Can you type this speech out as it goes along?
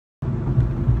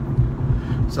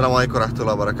Assalamu alaikum wa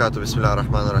rahmatullahi wa barakatuh. Bismillah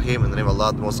ar-Rahman ar-Rahim. In the name of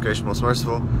Allah, the most gracious, most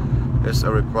merciful. It's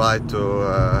a reply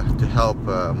to help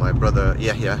my brother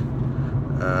Yahya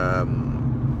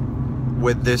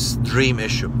with this dream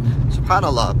issue.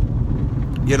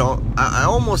 SubhanAllah, you know,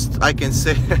 I can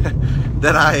say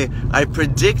that I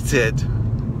predicted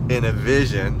in a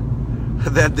vision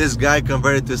that this guy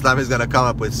converted to Islam is going to come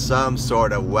up with some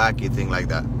sort of wacky thing like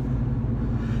that.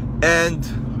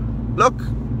 And look,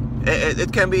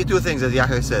 it can be two things, as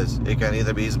Yahya says. It can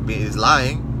either be he's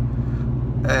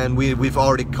lying, and we've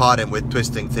already caught him with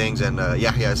twisting things, and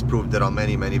Yahya has proved it on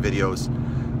many videos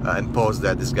and posts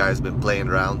that this guy has been playing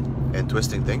around and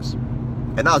twisting things.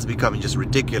 And now it's becoming just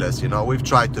ridiculous, you know. We've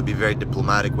tried to be very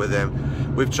diplomatic with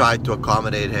him. We've tried to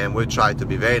accommodate him. We've tried to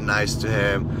be very nice to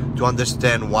him, to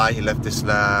understand why he left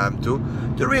Islam, to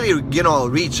really, you know,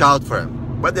 reach out for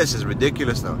him. But this is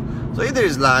ridiculous now. So either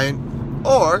he's lying,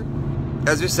 or,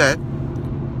 as you said,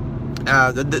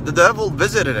 the devil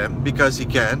visited him because he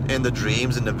can, in the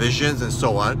dreams, in the visions, and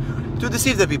so on, to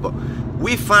deceive the people.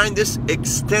 We find this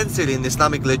extensively in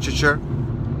Islamic literature.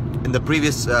 In the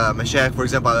previous Mashaykh, for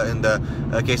example, in the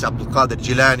case of Abdul Qadir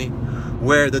Jilani,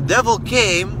 where the devil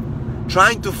came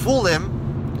trying to fool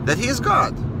him that he is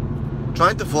God.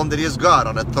 Trying to fool him that he is God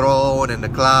on a throne, in the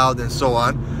cloud, and so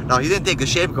on. Now, he didn't take the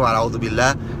shape of God, a'udhu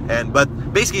billah, but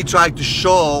basically tried to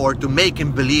show or to make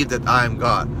him believe that I am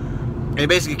God. And he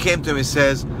basically came to him and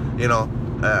says, you know,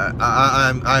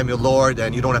 I'm your Lord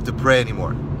and you don't have to pray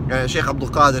anymore. And Shaykh Abdul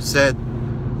Qadir said,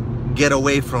 "Get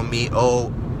away from me,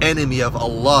 O enemy of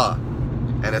Allah."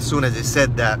 And as soon as he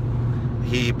said that,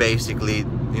 he basically,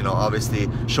 you know, obviously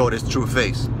showed his true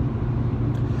face.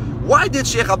 Why did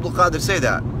Shaykh Abdul Qadir say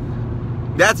that?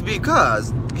 That's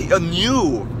because he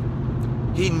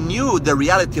knew the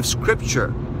reality of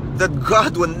scripture, that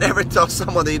God will never tell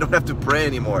someone that you don't have to pray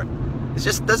anymore. It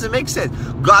just doesn't make sense.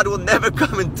 God will never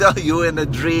come and tell you in a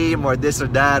dream or this or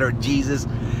that or Jesus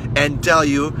and tell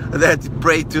you that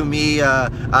pray to me,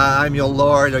 I'm your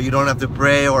Lord, or you don't have to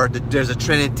pray, or there's a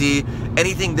Trinity.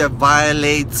 Anything that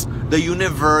violates the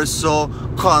universal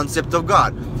concept of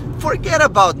God. Forget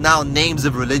about now names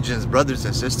of religions, brothers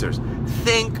and sisters.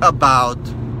 Think about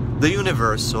the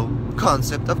universal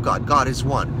concept of God. God is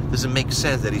one. Doesn't make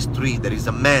sense that he's three, that he's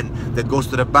a man that goes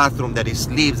to the bathroom, that he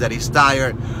sleeps, that he's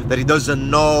tired, that he doesn't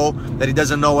know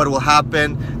what will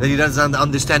happen, that he doesn't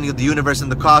understanding of the universe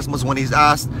and the cosmos when he's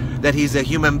asked, that he's a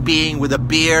human being with a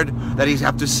beard, that he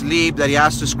has to sleep, that he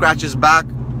has to scratch his back.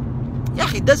 Yeah,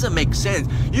 it doesn't make sense.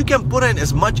 You can put in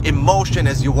as much emotion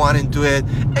as you want into it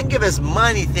and give as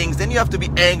many things. Then you have to be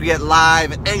angry at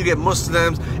life and angry at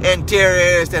Muslims and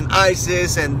terrorists and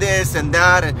ISIS and this and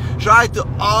that, and try to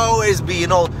always be, you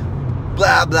know,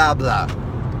 blah blah blah.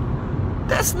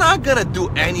 That's not gonna do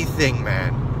anything,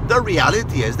 man. The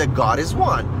reality is that God is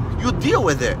one. You deal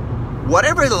with it.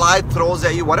 Whatever life throws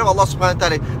at you, whatever Allah subhanahu wa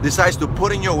ta'ala decides to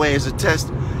put in your way as a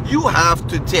test, you have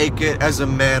to take it as a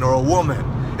man or a woman.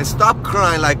 And stop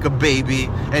crying like a baby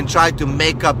and try to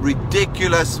make up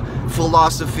ridiculous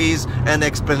philosophies and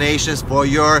explanations for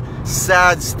your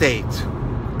sad state.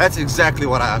 That's exactly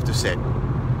what I have to say.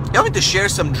 I'm going to share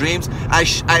some dreams,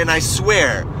 and I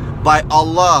swear by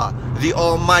Allah the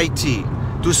Almighty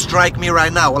to strike me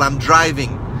right now while I'm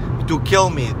driving, to kill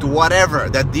me, to whatever,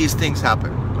 that these things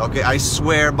happen. Okay, I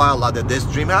swear by Allah that this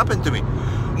dream happened to me.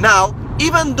 Now,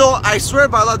 even though I swear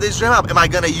by Allah this dream happened, am I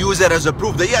going to use it as a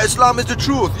proof that, yeah, Islam is the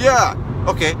truth? Yeah.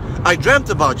 Okay, I dreamt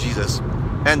about Jesus.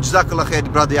 And Jazakallah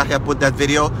khair, brother Yahya put that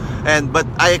video. But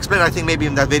I explained, I think maybe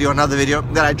in that video, another video,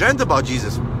 that I dreamt about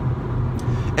Jesus.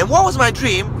 And what was my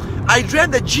dream? I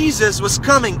dreamt that Jesus was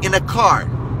coming in a car.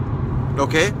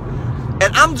 Okay?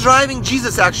 And I'm driving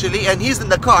Jesus actually, and he's in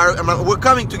the car, and we're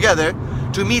coming together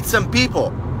to meet some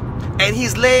people. And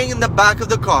he's laying in the back of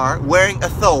the car wearing a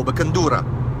thobe, a kandura,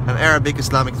 an Arabic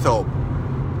Islamic thobe,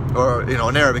 or, you know,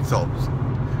 an Arabic thobe.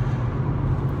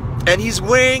 And he's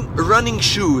wearing running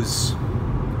shoes.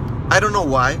 I don't know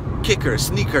why. Kickers,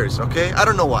 sneakers, okay? I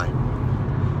don't know why.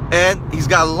 And he's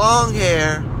got long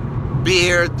hair,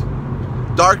 beard,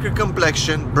 darker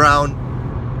complexion, brown.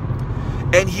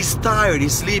 And he's tired,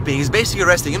 he's sleeping, he's basically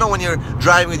resting. You know when you're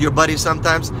driving with your buddy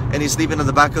sometimes and he's sleeping in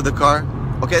the back of the car?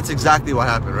 Okay, that's exactly what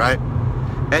happened, right?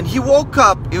 And he woke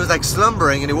up, he was like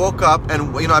slumbering, and he woke up,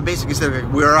 and, you know, I basically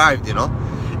said, we arrived, you know?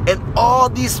 And all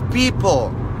these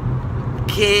people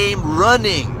came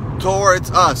running towards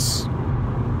us,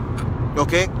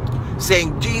 okay?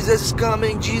 Saying, Jesus is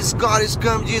coming, Jesus, God is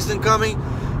coming, Jesus is coming.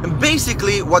 And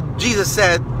basically what Jesus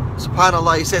said,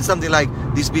 subhanAllah, he said something like,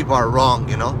 these people are wrong,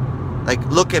 you know? Like,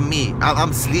 look at me,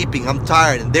 I'm sleeping, I'm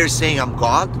tired, and they're saying I'm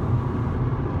God?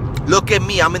 Look at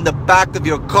me, I'm in the back of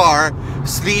your car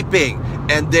sleeping,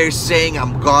 and they're saying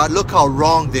I'm God. Look how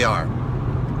wrong they are.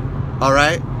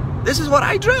 Alright? This is what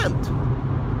I dreamt.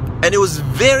 And it was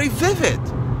very vivid.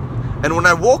 And when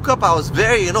I woke up, I was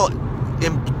very,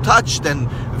 touched and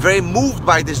very moved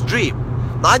by this dream.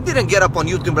 Now, I didn't get up on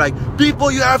YouTube and be like,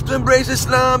 people, you have to embrace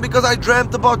Islam because I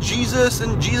dreamt about Jesus,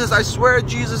 and Jesus, I swear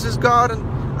Jesus is God, and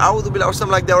or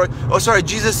something like that, or sorry,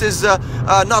 Jesus is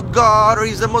not God, or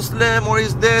he's a Muslim, or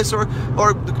he's this, or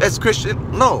as Christian.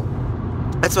 No,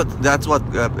 that's what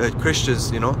Christians,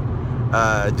 do.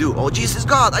 Oh, Jesus is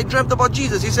God. I dreamt about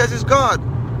Jesus. He says he's God.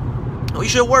 We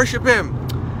should worship him.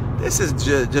 This is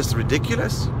just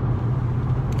ridiculous.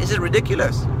 Is it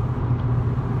ridiculous?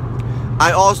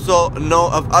 I also know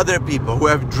of other people who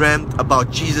have dreamt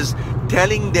about Jesus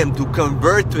telling them to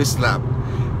convert to Islam,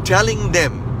 telling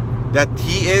them that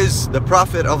he is the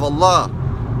Prophet of Allah.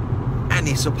 And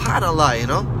he, subhanallah,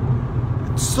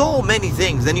 so many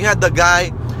things. Then you had the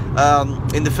guy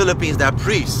in the Philippines, that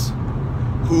priest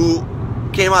who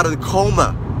came out of the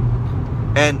coma,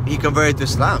 and he converted to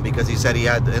Islam because he said he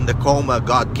had, in the coma,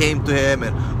 God came to him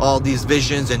and all these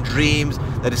visions and dreams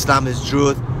that Islam is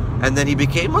truth, and then he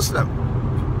became Muslim.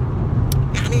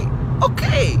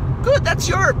 Okay, good, that's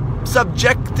your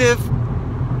subjective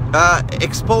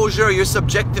exposure, your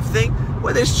subjective thing,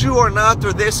 whether it's true or not,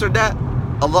 or this or that.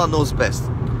 Allah knows best.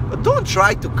 But don't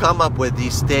try to come up with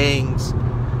these things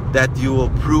that you will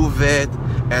prove it,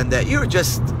 and that you're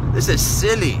just, this is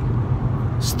silly.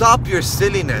 Stop your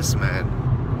silliness, man.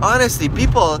 Honestly,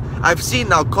 people, I've seen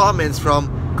now comments from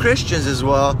Christians as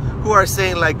well, who are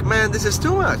saying like, man, this is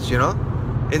too much,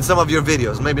 in some of your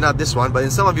videos. Maybe not this one, but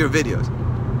in some of your videos,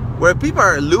 where people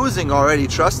are losing already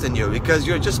trust in you because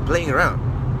you're just playing around.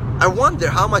 I wonder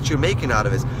how much you're making out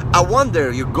of it. I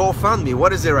wonder your GoFundMe,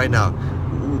 what is it right now?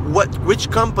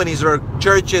 Which companies or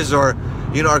churches or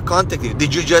are contacting you?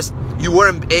 Did you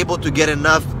weren't able to get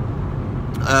enough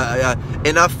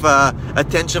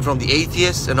attention from the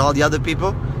atheists and all the other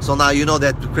people? So now you know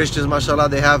that Christians, mashallah,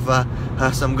 they have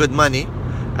some good money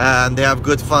and they have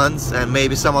good funds, and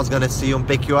maybe someone's gonna see you and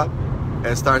pick you up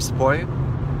and start supporting.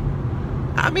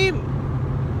 I mean,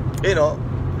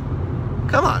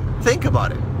 come on, think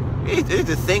about it. You need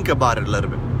to think about it a little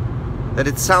bit. That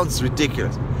it sounds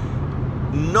ridiculous.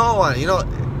 No one,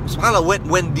 subhanAllah,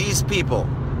 when these people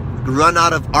run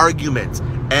out of arguments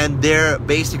and they're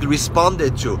basically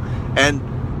responded to, and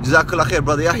Jazakallah khair,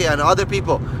 Brother Yahya, and other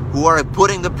people who are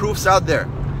putting the proofs out there,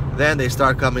 then they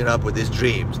start coming up with these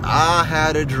dreams. I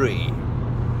had a dream.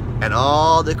 And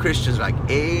all the Christians are like,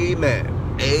 amen,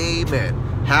 amen,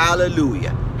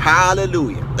 hallelujah,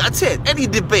 hallelujah. That's it. Any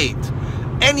debate,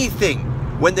 anything,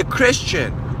 when the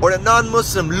Christian or the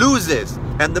non-Muslim loses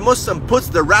and the Muslim puts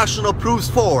the rational proofs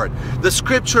forward, the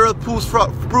scriptural proofs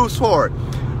forward,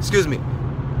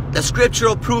 the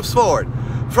scriptural proofs forward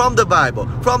from the Bible,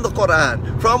 from the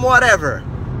Quran, from whatever,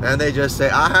 and they just say,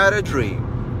 I had a dream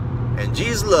and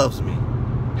Jesus loves me,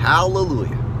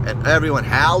 hallelujah, and everyone,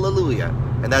 hallelujah,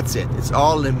 and that's it. It's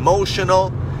all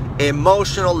emotional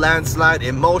landslide,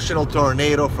 emotional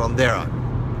tornado from there on.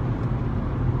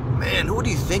 Man, who do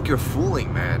you think you're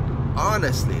fooling, man?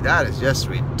 Honestly, that is just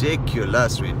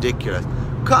ridiculous.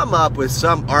 Come up with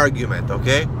some argument,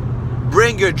 okay?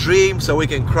 Bring your dream so we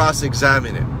can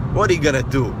cross-examine it. What are you gonna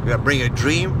do? You gonna bring a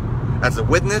dream as a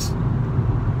witness?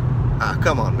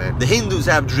 Come on, man. The Hindus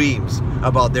have dreams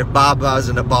about their babas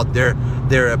and about their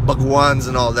bhagwans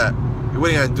and all that. What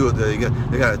are you gonna do? They're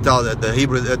gonna tell the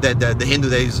Hebrew, the Hindu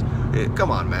days.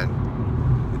 Come on, man.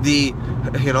 The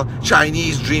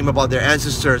Chinese dream about their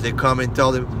ancestors. They come and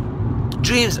tell them.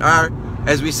 Dreams are,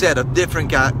 as we said, of different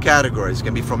categories. It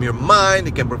can be from your mind.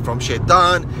 It can be from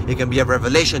shaitan. It can be a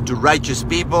revelation to righteous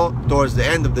people towards the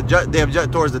end of the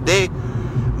towards the day.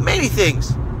 Many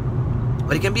things.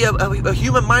 But it can be a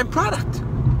human mind product.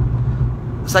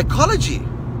 Psychology.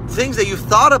 Things that you've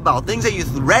thought about, things that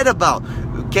you've read about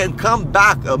can come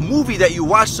back. A movie that you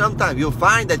watch sometime, you'll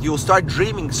find that you'll start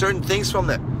dreaming certain things from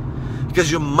that. Because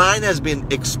your mind has been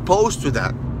exposed to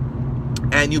that.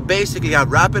 And you basically have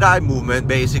rapid eye movement,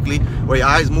 basically, where your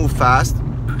eyes move fast.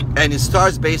 And it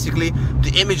starts basically,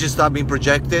 the images start being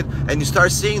projected, and you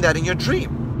start seeing that in your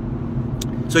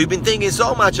dream. So you've been thinking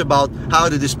so much about how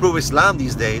to disprove Islam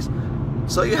these days.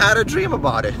 So you had a dream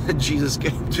about it. Jesus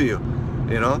came to you,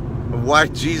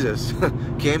 white Jesus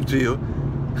came to you,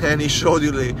 and he showed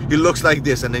you, he looks like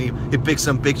this, and then he picks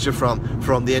some picture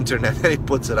from the internet and he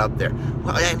puts it up there.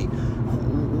 Well,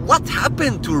 what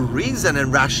happened to reason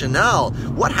and rationale?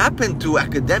 What happened to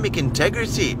academic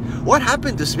integrity? What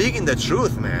happened to speaking the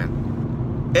truth,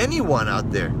 man? Anyone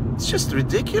out there? It's just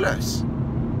ridiculous.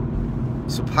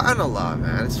 Subhanallah,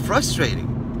 man. It's frustrating.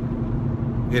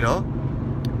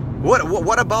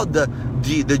 What about the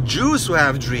Jews who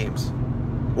have dreams?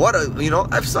 What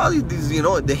I've saw these,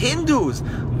 the Hindus,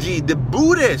 the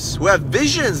Buddhists who have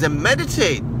visions and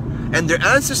meditate, and their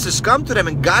ancestors come to them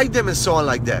and guide them and so on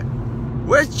like that.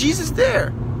 Where's Jesus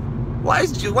there? Why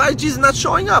is Jesus not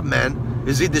showing up, man?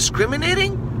 Is he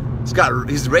discriminating? He's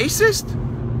racist?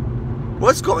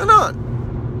 What's going on?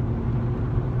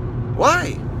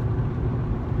 Why?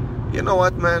 You know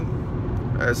what, man?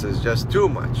 This is just too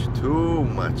much.